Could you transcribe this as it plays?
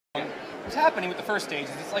what's happening with the first stage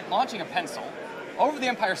is it's like launching a pencil over the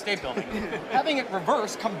Empire State Building, having it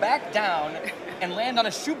reverse, come back down, and land on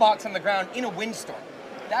a shoebox on the ground in a windstorm.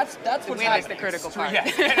 That's what's happening. The critical part. Yeah,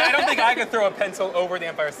 and I don't think I could throw a pencil over the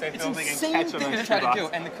Empire State Building and catch it on to try to do.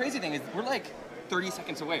 And the crazy thing is, we're like 30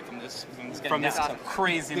 seconds away from this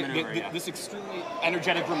crazy maneuver. This extremely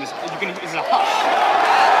energetic room is a hush.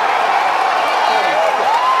 Oh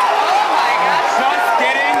my gosh. Just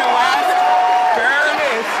getting the last burn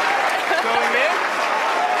is going in.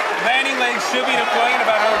 Landing legs should be deploying in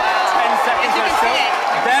about 10 seconds or so.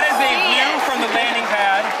 That is a view from the landing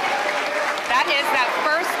pad. That is that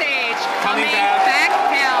first stage coming back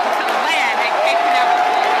down to land at Cape Canaveral.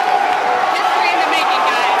 History in the making,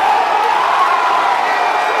 guys.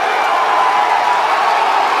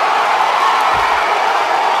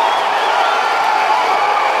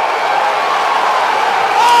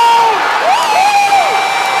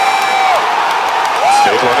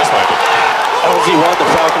 Stage 1 is landed. LZ-1, the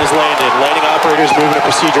Falcon is landed. Landing operators moving to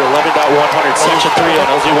procedure 11.100, section 3 on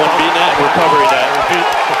LZ-1 VNet, recovery net. Repeat,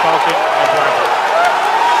 the Falcon has landed.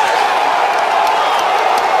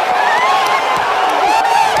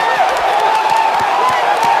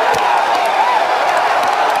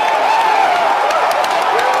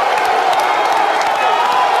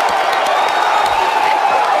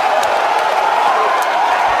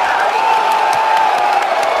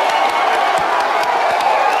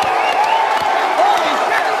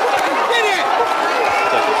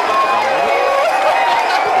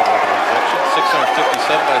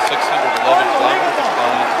 By 611 kilometers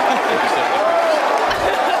flying 37 degrees.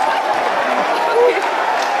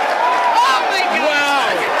 Oh my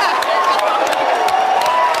God!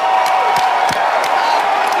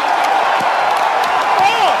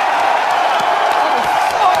 Wow!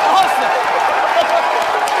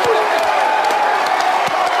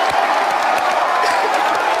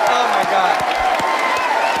 Oh my God.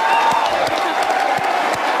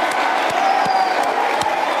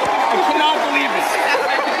 I cannot believe it.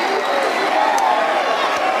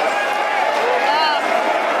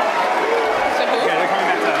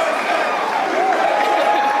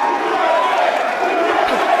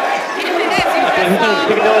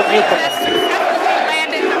 Taking